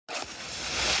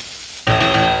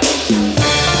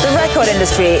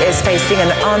industry is facing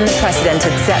an unprecedented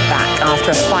setback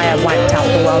after a fire wiped out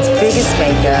the world's biggest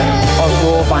maker of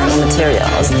raw vinyl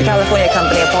materials. The California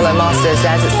company Apollo Masters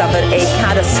says it suffered a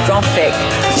catastrophic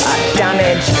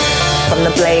damage from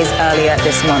the blaze earlier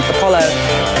this month. Apollo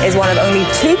is one of only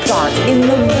 2 plants in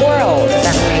the world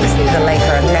that makes the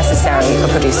lacquer necessary for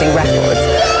producing records.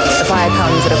 The fire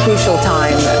comes at a crucial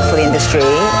time for the industry,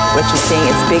 which is seeing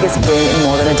its biggest boom in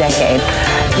more than a decade.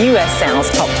 US sales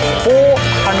topped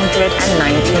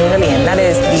 419 million. That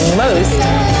is the most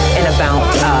in about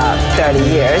 30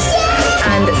 years.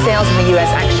 And sales in the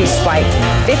US actually spiked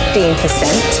 15%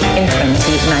 in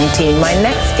 2019. My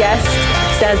next guest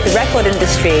says the record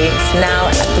industry is now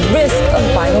at the risk of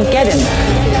Vinyl-geddon.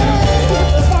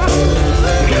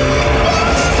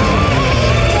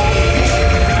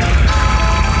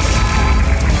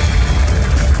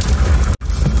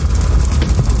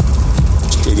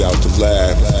 Straight out the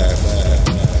lab.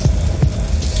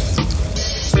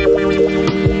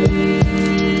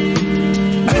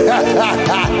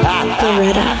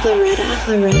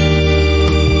 Loretta.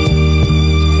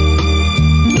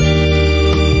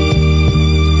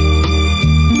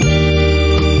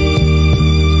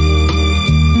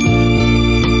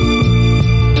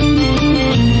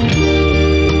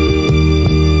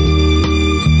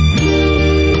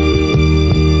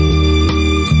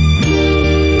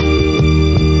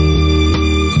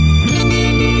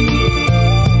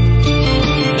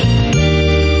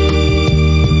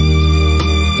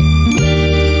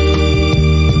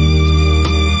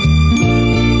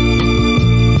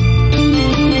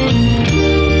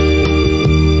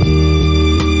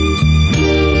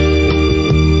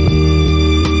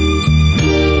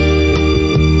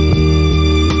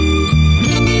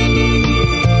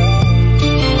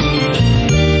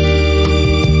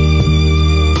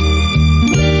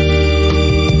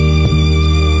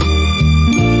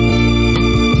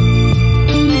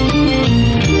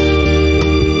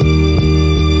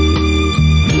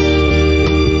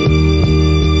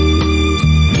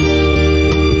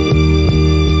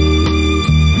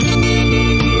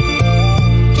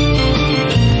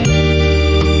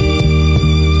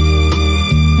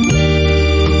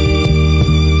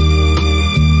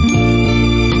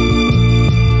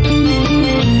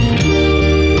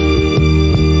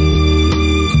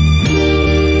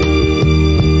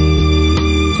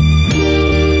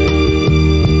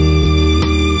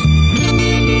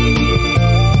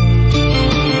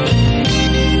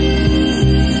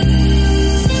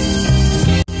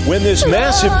 When this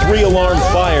massive 3-alarm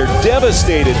fire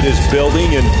devastated this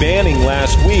building in Banning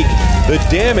last week, the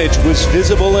damage was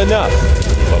visible enough.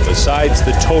 But besides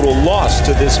the total loss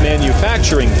to this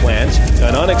manufacturing plant,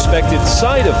 an unexpected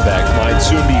side effect might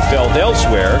soon be felt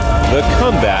elsewhere: the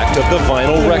comeback of the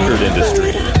vinyl record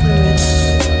industry.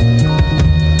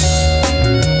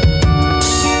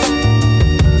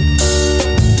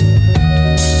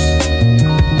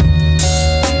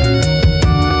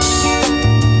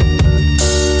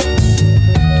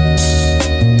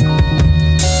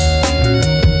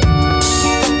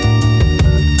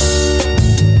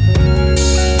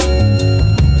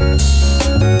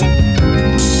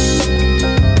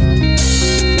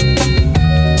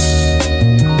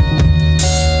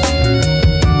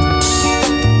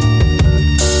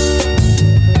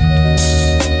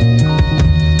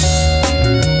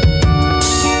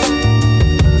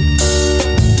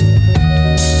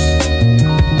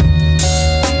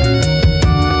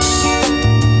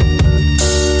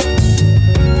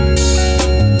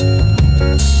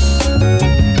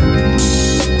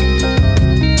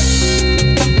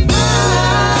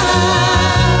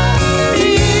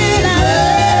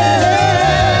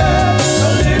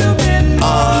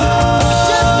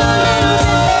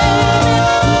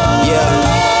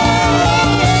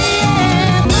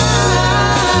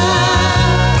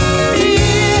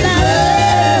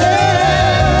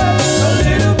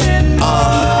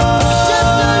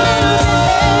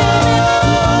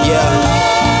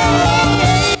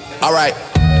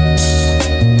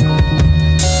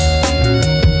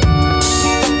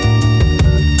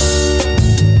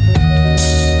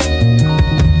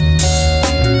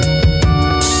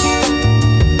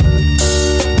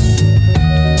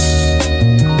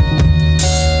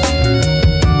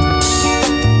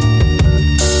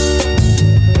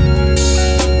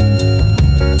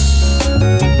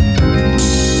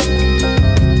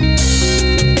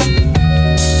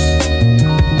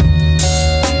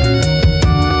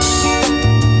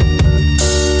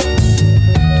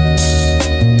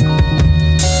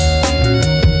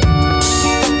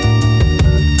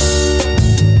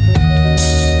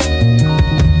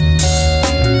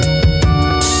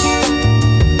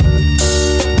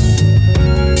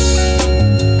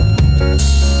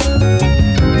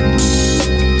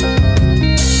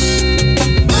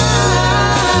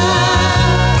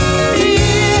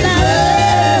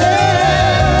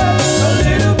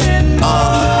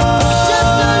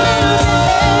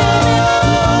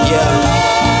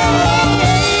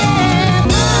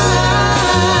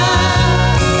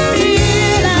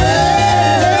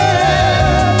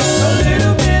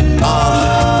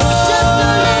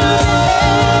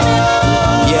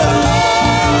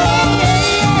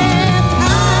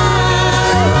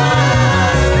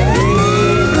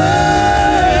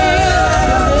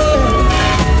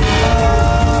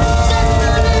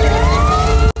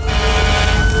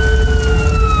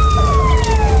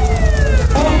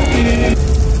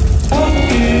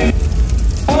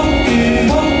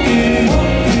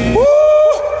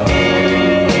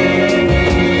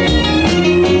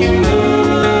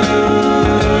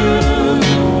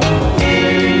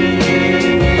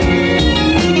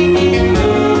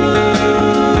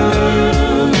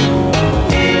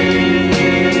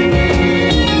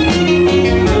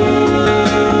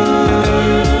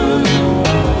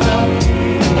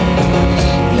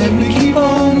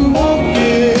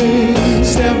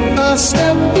 by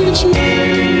step with you.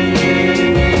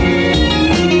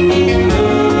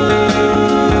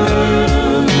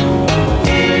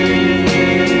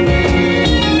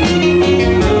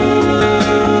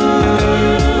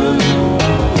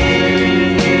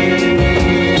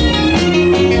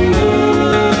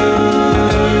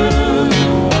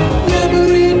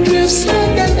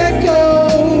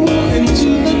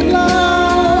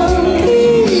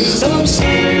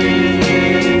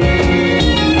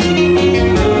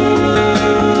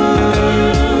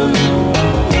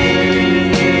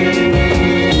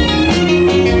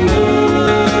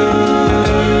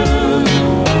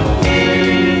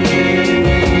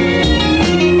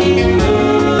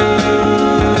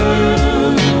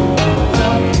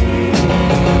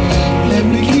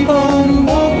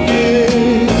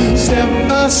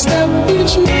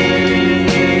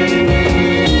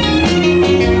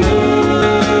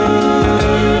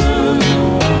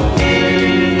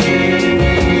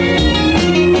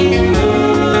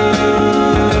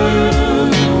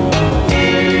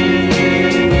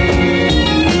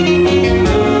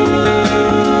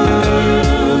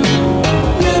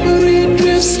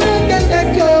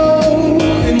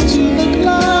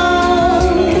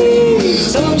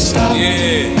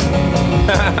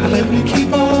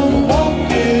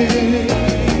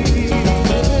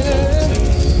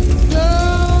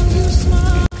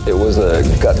 It was a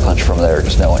gut punch from there,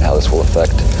 just knowing how this will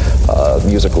affect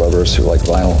music lovers who like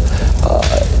vinyl,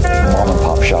 mom and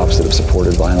pop shops that have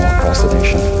supported vinyl across the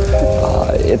nation.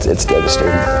 It's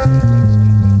devastating.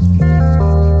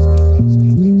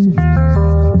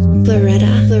 Loretta.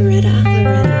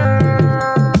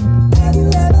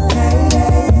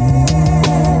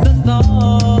 The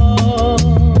thought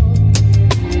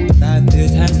that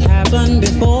this has happened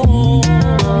before.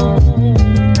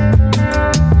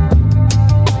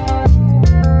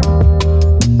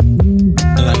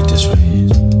 I like this right here.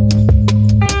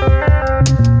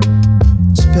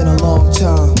 It's been a long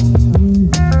time.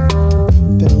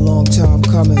 Been a long time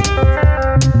coming.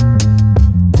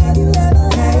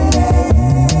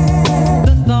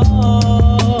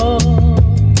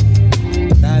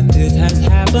 That this has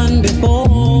happened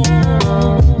before.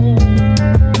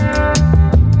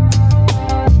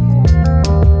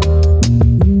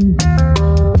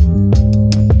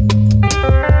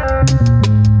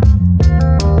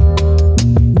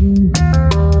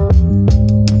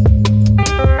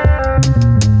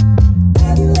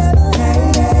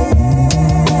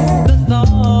 The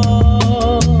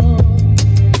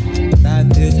thought that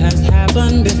this has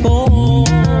happened before.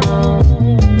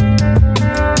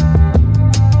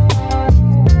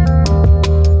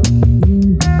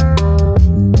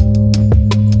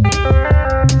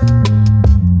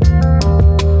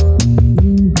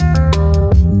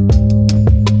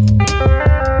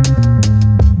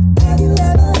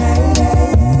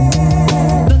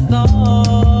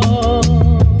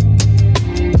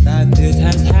 That this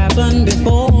has happened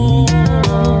before.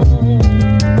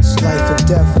 It's life or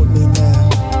death with me now.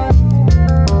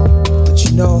 But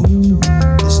you know,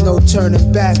 there's no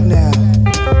turning back now.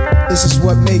 This is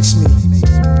what makes me.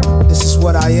 This is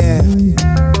what I am.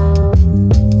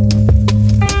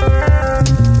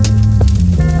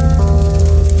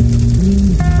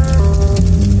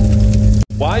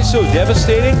 Why so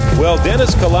devastating? Well,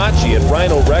 Dennis Kalachi at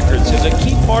Rhino Records says a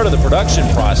key part of the production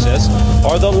process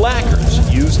are the lacquers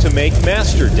used to make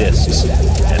master discs.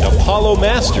 And Apollo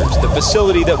Masters, the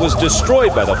facility that was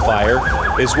destroyed by the fire,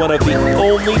 is one of the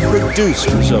only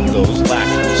producers of those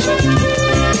lacquers.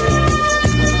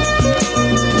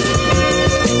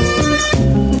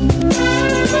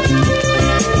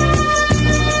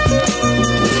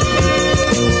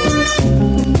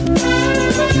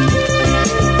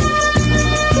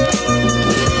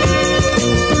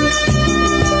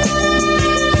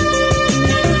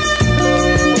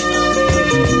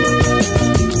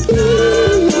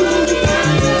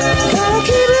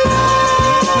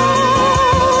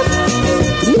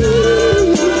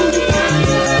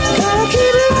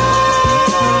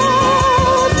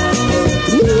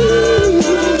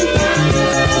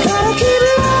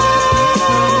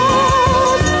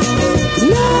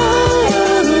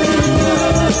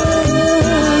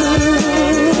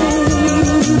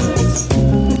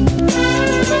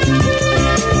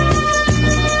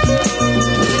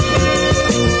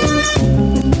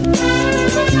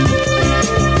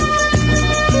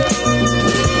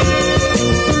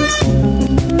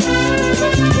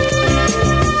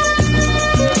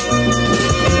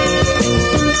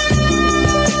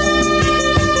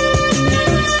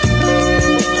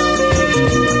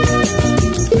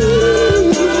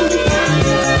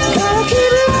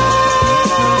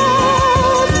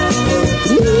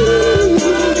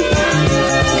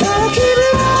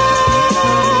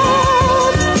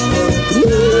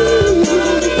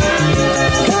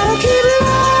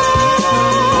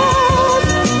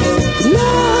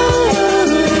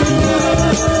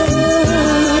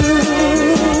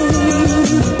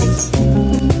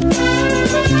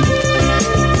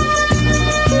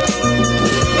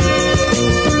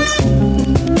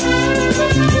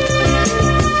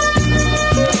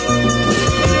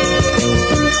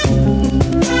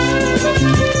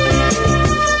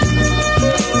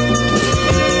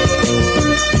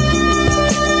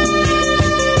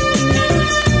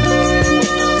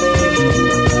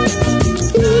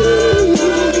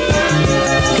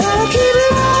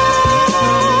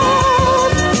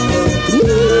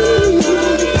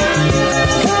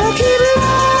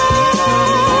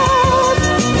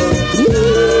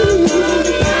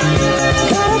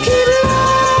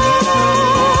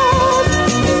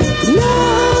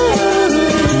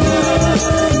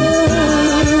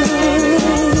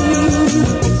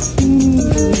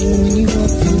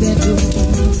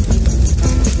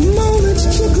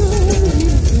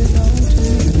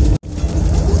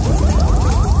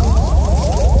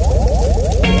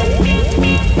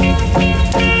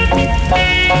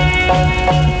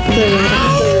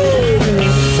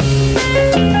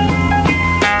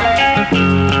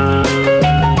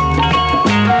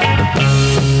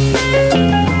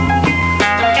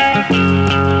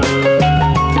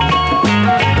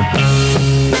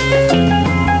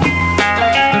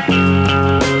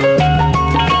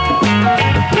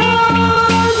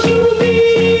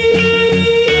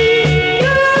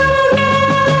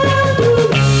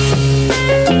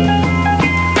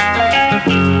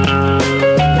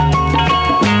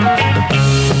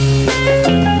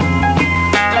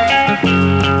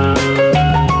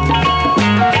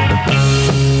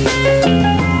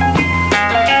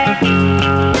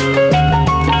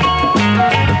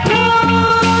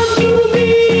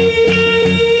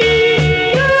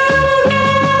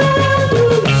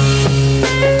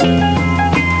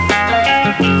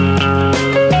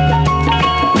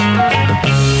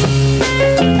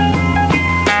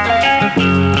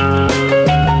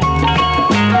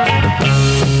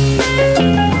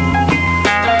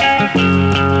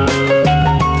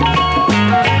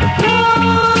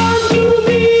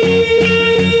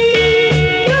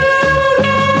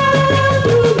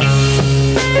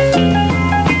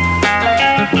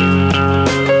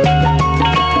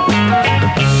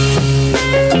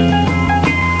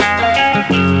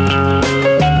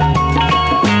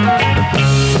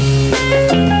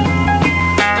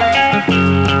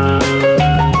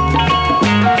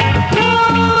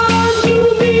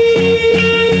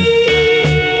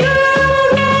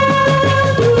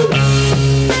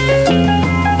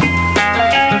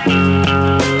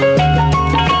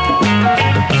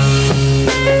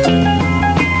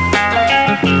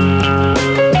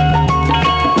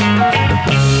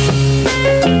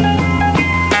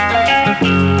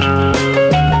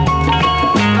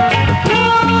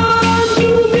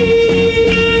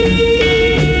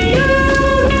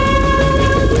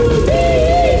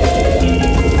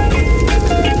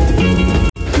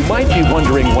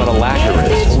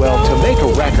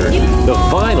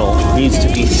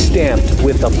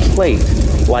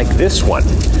 plate like this one.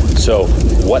 So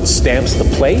what stamps the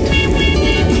plate?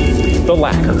 The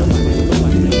lacquer.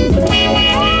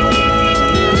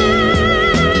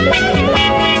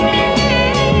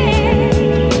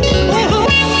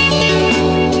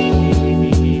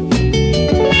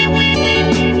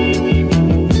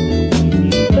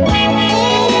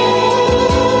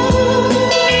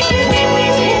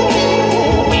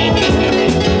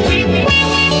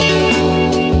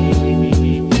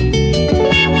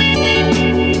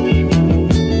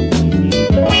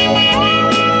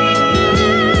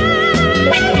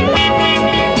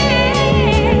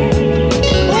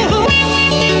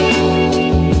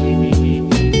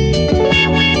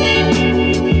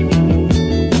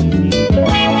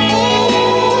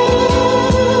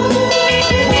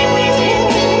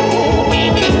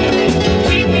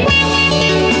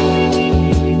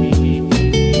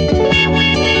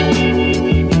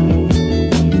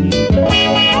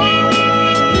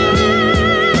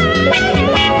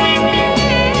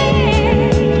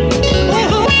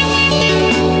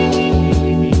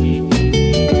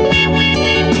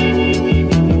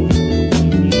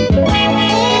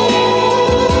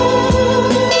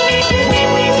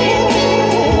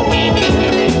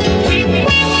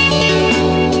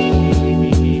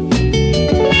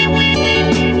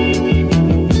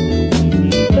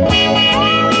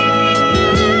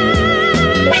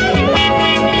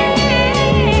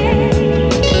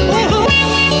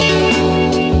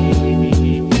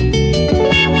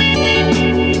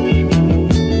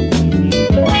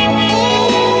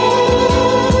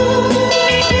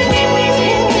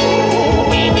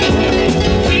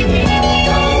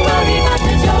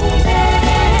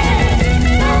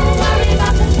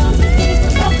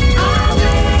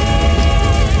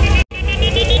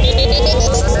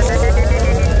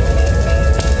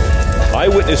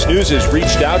 Eyewitness News has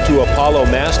reached out to Apollo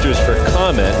Masters for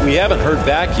comment. We haven't heard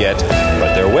back yet,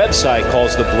 but their website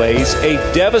calls the blaze a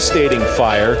devastating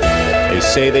fire. They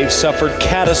say they've suffered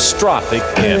catastrophic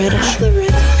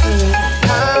damage.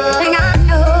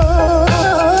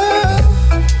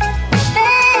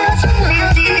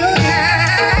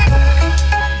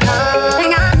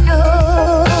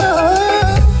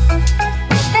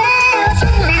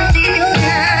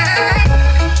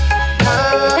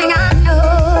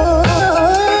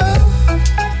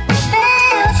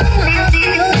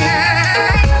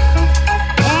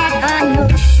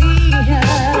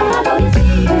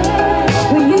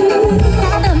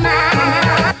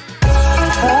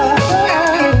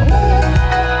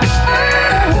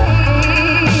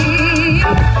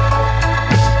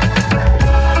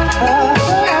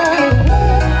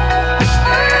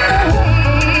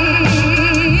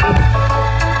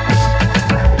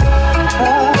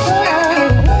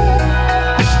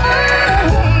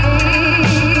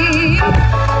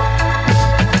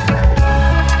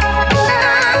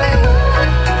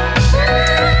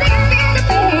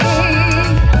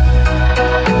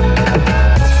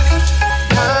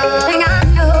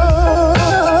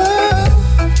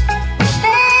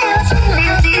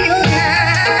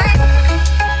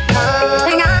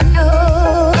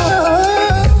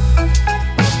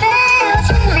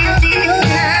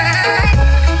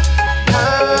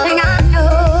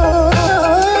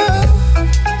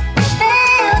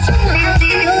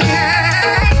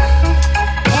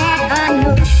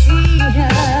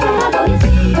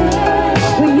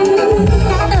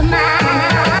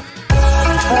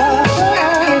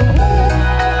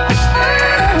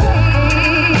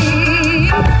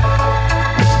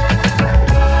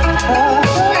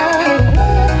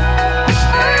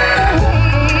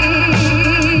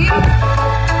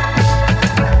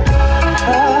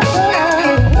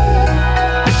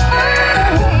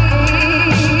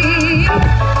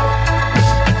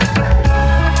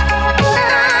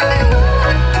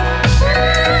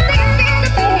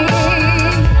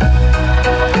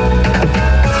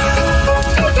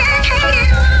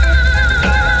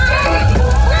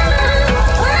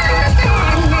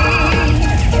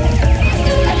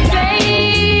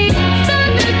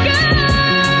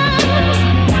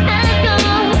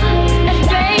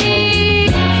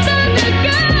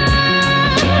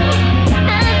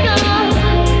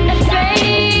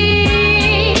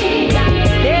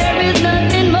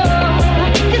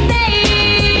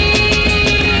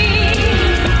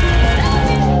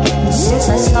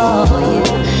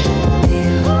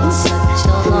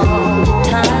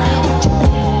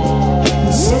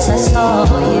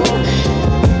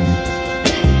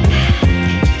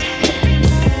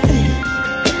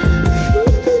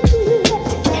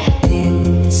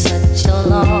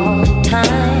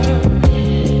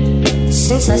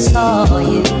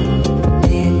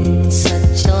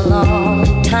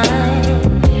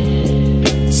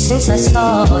 Since I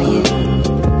saw you,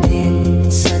 been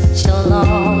such a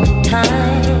long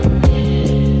time.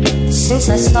 Since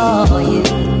I saw you,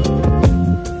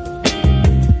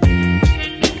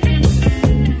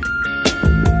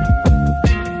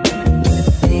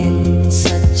 been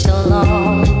such a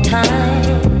long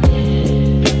time.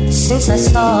 Since I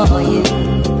saw you,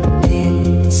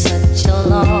 been such a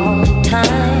long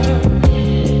time.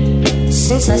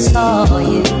 Since I saw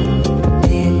you,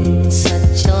 been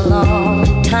such a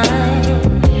long time.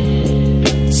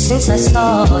 Since I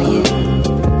saw you.